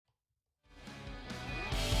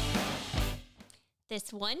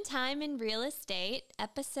This One Time in Real Estate,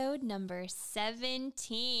 episode number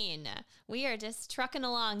 17. We are just trucking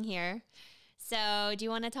along here. So do you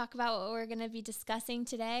want to talk about what we're going to be discussing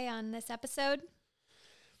today on this episode?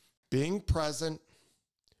 Being present.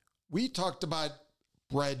 We talked about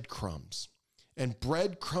breadcrumbs, and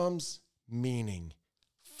breadcrumbs meaning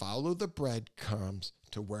follow the breadcrumbs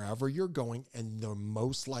to wherever you're going, and they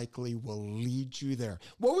most likely will lead you there.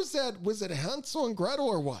 What was that? Was it Hansel and Gretel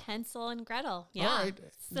or what? Hansel and Gretel. Yeah. All right.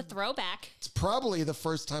 It's the throwback. It's probably the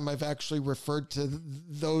first time I've actually referred to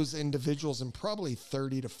those individuals in probably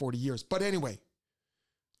 30 to 40 years. But anyway,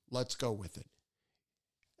 let's go with it.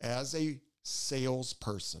 As a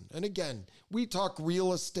salesperson, and again, we talk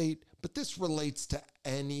real estate, but this relates to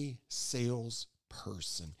any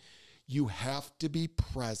salesperson. You have to be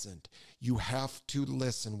present. You have to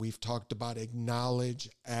listen. We've talked about acknowledge,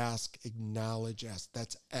 ask, acknowledge, ask.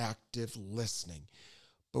 That's active listening.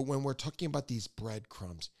 But when we're talking about these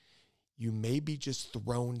breadcrumbs, you may be just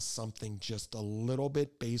thrown something just a little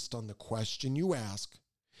bit based on the question you ask.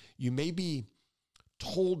 You may be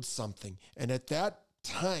told something, and at that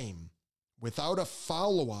time, without a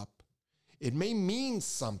follow-up, it may mean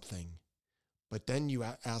something. But then you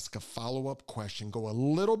ask a follow-up question, go a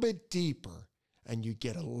little bit deeper, and you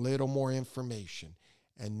get a little more information.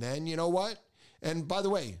 And then, you know what? And by the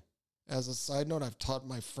way, as a side note, I've taught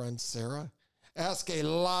my friend Sarah, ask a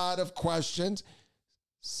lot of questions.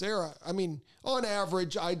 Sarah, I mean, on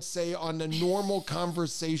average, I'd say on a normal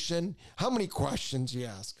conversation, how many questions you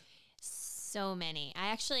ask? So many. I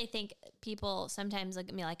actually think people sometimes look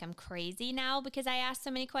at me like I'm crazy now because I ask so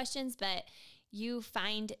many questions, but you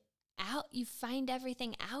find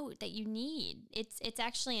everything out that you need. It's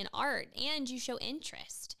actually an art, and you show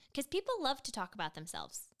interest because people love to talk about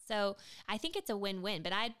themselves. So I think it's a win-win,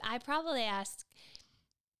 but I probably ask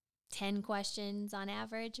 10 questions on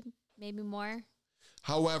average, maybe more.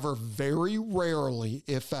 However, very rarely,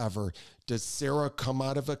 if ever, does Sarah come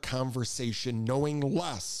out of a conversation knowing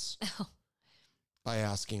less by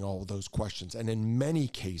asking all of those questions. And in many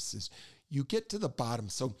cases, you get to the bottom.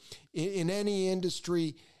 So in any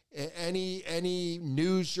industry, any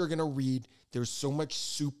news you're going to read, there's so much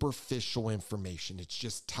superficial information. It's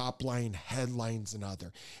just top line headlines and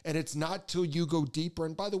other. And it's not till you go deeper.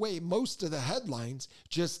 And by the way, most of the headlines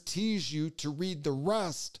just tease you to read the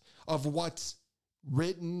rest of what's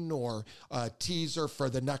written or a teaser for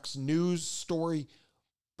the next news story.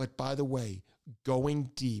 But by the way,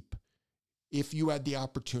 going deep, if you had the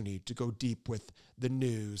opportunity to go deep with the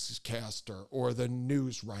newscaster or the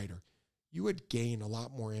news writer, you would gain a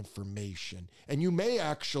lot more information. And you may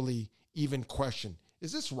actually even question,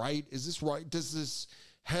 is this right? Is this right? Does this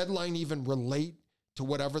headline even relate to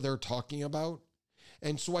whatever they're talking about?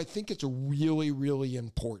 And so I think it's really, really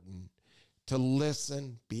important to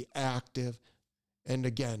listen, be active, and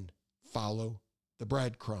again, follow the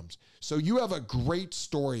breadcrumbs. So you have a great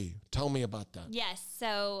story. Tell me about that. Yes.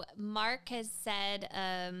 So Mark has said,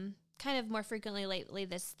 kind of more frequently lately,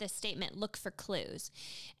 this statement, look for clues.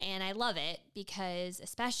 And I love it because,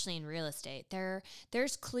 especially in real estate,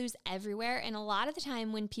 there's clues everywhere. And a lot of the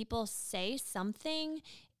time when people say something,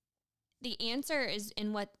 the answer is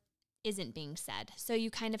in what isn't being said. So you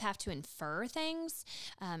kind of have to infer things.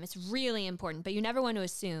 It's really important, but you never want to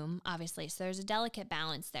assume, obviously. So there's a delicate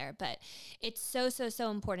balance there, but it's so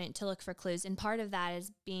important to look for clues. And part of that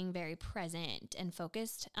is being very present and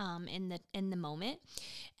focused in the moment.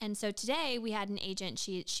 And so today we had an agent,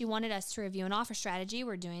 she wanted us to review an offer strategy.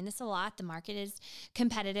 We're doing this a lot. The market is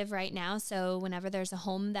competitive right now. So whenever there's a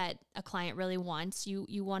home that a client really wants,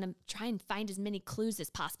 you want to try and find as many clues as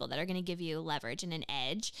possible that are going to give you leverage and an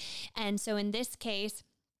edge. And so in this case,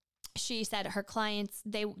 she said her clients,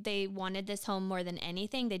 they wanted this home more than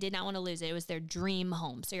anything. They did not want to lose it. It was their dream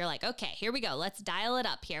home. So you're like, okay, here we go. Let's dial it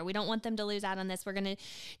up here. We don't want them to lose out on this. We're going to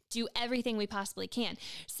do everything we possibly can.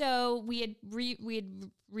 So we had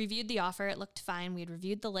reviewed the offer. It looked fine. We had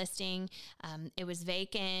reviewed the listing. It was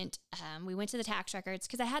vacant. We went to the tax records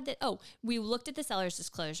because I had we looked at the seller's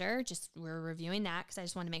disclosure. We're reviewing that because I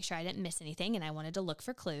just wanted to make sure I didn't miss anything, and I wanted to look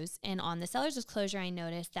for clues. And on the seller's disclosure, I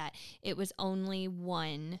noticed that it was only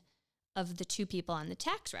one of the two people on the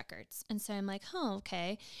tax records. And so I'm like,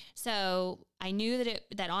 okay. So I knew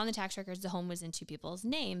that on the tax records, the home was in two people's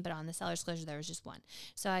name, but on the seller's disclosure, there was just one.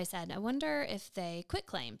 So I said, I wonder if they quit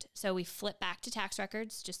claimed. So we flipped back to tax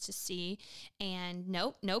records just to see, and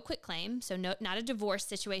nope, no quit claim. So no, not a divorce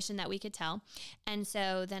situation that we could tell. And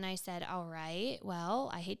so then I said, all right,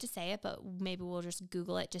 well, I hate to say it, but maybe we'll just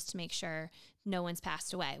Google it just to make sure no one's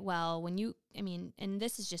passed away. Well, and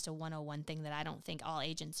this is just a 101 thing that I don't think all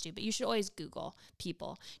agents do, but you should always Google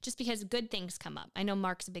people just because good things come up. I know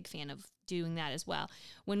Mark's a big fan of doing that as well.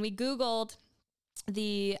 When we Googled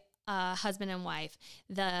the husband and wife,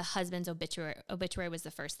 the husband's obituary was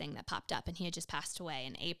the first thing that popped up, and he had just passed away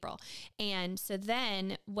in April. And so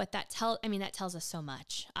then what that that tells us so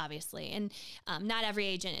much, obviously. And not every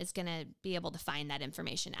agent is going to be able to find that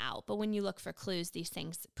information out. But when you look for clues, these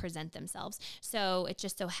things present themselves. So it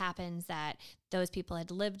just so happens that those people had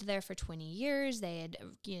lived there for 20 years. They had,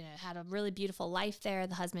 had a really beautiful life there.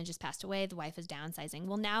 The husband just passed away. The wife is downsizing.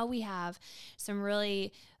 Well, now we have some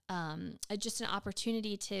really just an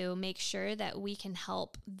opportunity to make sure that we can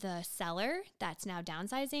help the seller that's now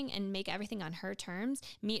downsizing and make everything on her terms,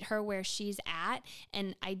 meet her where she's at,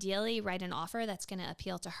 and ideally write an offer that's going to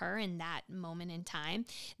appeal to her in that moment in time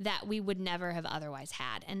that we would never have otherwise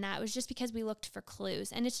had. And that was just because we looked for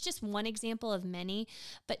clues. And it's just one example of many,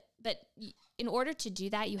 but in order to do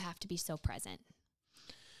that, you have to be so present.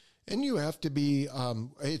 And you have to be,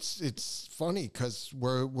 it's funny because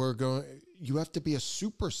we're going, you have to be a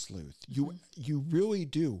super sleuth. You really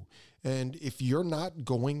do. And if you're not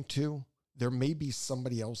going to, there may be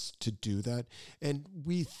somebody else to do that. And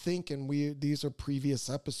we think, these are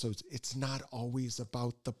previous episodes, it's not always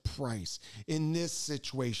about the price. In this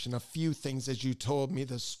situation, a few things, as you told me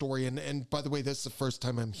the story, and by the way, this is the first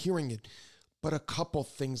time I'm hearing it, but a couple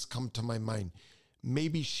things come to my mind.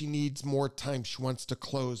 Maybe she needs more time. She wants to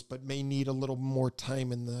close, but may need a little more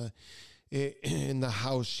time in the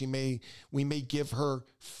house. We may give her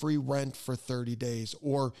free rent for 30 days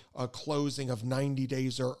or a closing of 90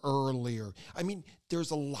 days or earlier. I mean,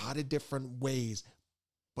 there's a lot of different ways,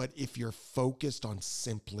 but if you're focused on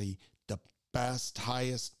simply the best,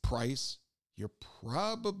 highest price, you're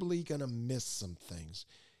probably going to miss some things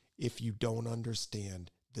if you don't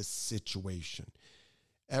understand the situation.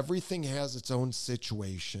 Everything has its own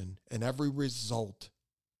situation, and every result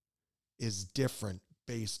is different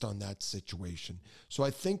based on that situation. So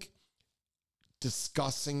I think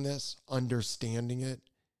discussing this, understanding it,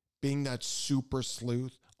 being that super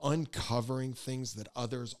sleuth, uncovering things that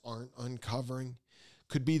others aren't uncovering,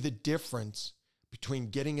 could be the difference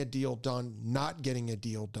between getting a deal done, not getting a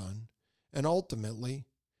deal done, and ultimately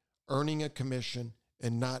earning a commission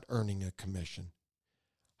and not earning a commission.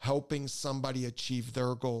 Helping somebody achieve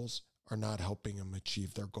their goals or not helping them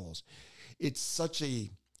achieve their goals. It's such a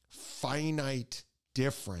finite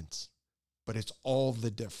difference, but it's all the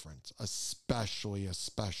difference, especially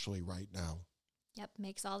right now. Yep,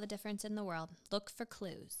 makes all the difference in the world. Look for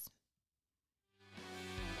clues.